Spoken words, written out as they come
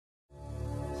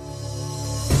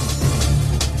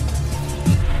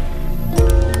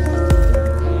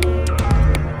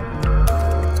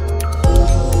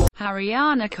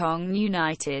Haryana Cong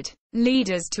united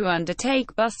leaders to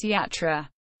undertake bus yatra.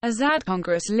 Azad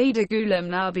Congress leader Ghulam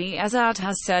Nabi Azad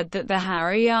has said that the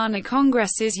Haryana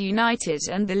Congress is united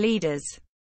and the leaders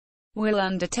will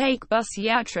undertake bus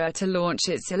yatra to launch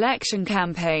its election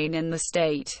campaign in the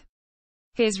state.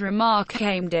 His remark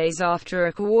came days after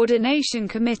a coordination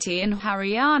committee in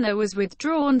Haryana was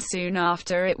withdrawn soon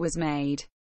after it was made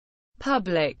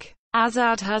public.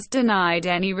 Azad has denied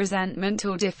any resentment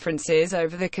or differences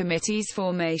over the committee's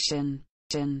formation.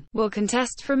 Will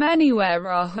contest from anywhere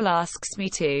Rahul asks me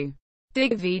to.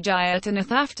 Digvijaya to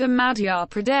Nath after Madhya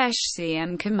Pradesh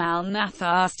CM Kamal Nath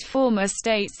asked former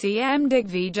state CM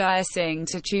Digvijaya Singh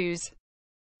to choose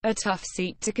a tough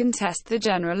seat to contest the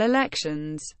general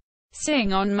elections.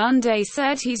 Singh on Monday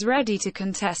said he's ready to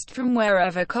contest from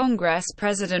wherever Congress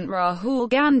President Rahul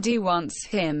Gandhi wants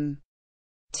him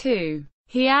to.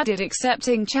 He added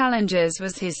accepting challenges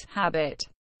was his habit.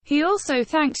 He also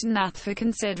thanked Nath for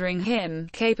considering him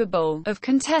capable of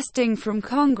contesting from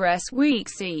Congress weak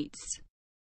seats.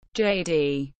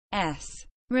 JDS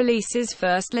releases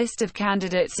first list of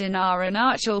candidates in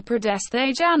Arunachal Pradesh.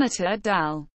 The Janata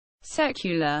Dal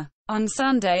Secular on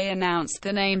Sunday announced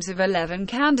the names of 11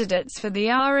 candidates for the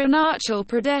Arunachal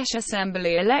Pradesh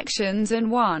Assembly elections and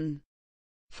 1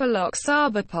 for Lok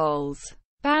Sabha polls.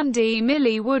 Bandi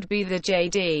Milli would be the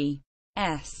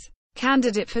JDS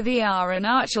candidate for the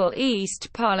Arunachal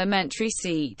East parliamentary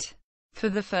seat. For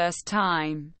the first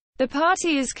time, the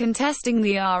party is contesting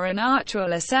the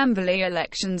Arunachal Assembly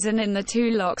elections and in the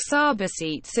 2 Lok Sabha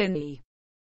seats in the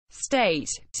state.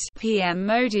 PM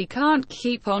Modi can't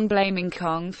keep on blaming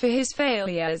Cong for his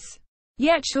failures.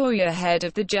 Yatra ahead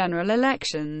of the general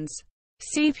elections.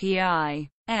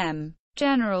 CPI-M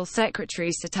General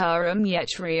Secretary Sitaram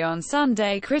Yetri on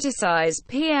Sunday criticized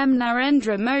PM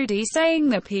Narendra Modi, saying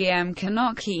the PM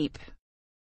cannot keep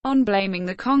on blaming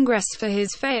the Congress for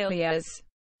his failures.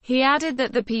 He added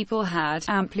that the people had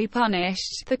amply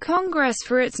punished the Congress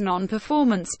for its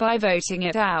non-performance by voting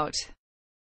it out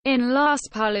in last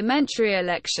parliamentary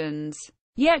elections.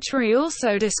 Yetri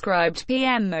also described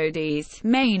PM Modi's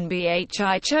main Bhi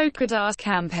Chokradar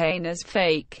campaign as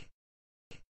fake.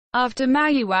 After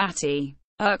Mayawati,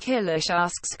 Akhilesh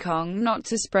asks Cong not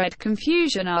to spread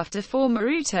confusion after former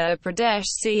Uttar Pradesh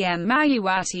CM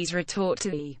Mayawati's retort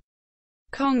to the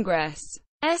Congress.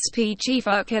 SP Chief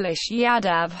Akhilesh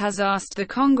Yadav has asked the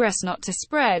Congress not to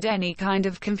spread any kind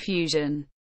of confusion.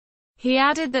 He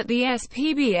added that the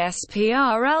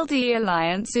SPBSPRLD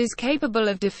alliance is capable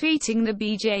of defeating the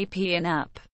BJP in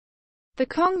UP. The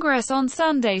Congress on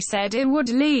Sunday said it would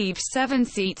leave 7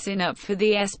 seats in UP for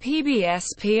the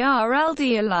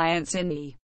SPBSPRLD alliance in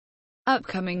the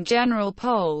upcoming general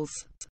polls.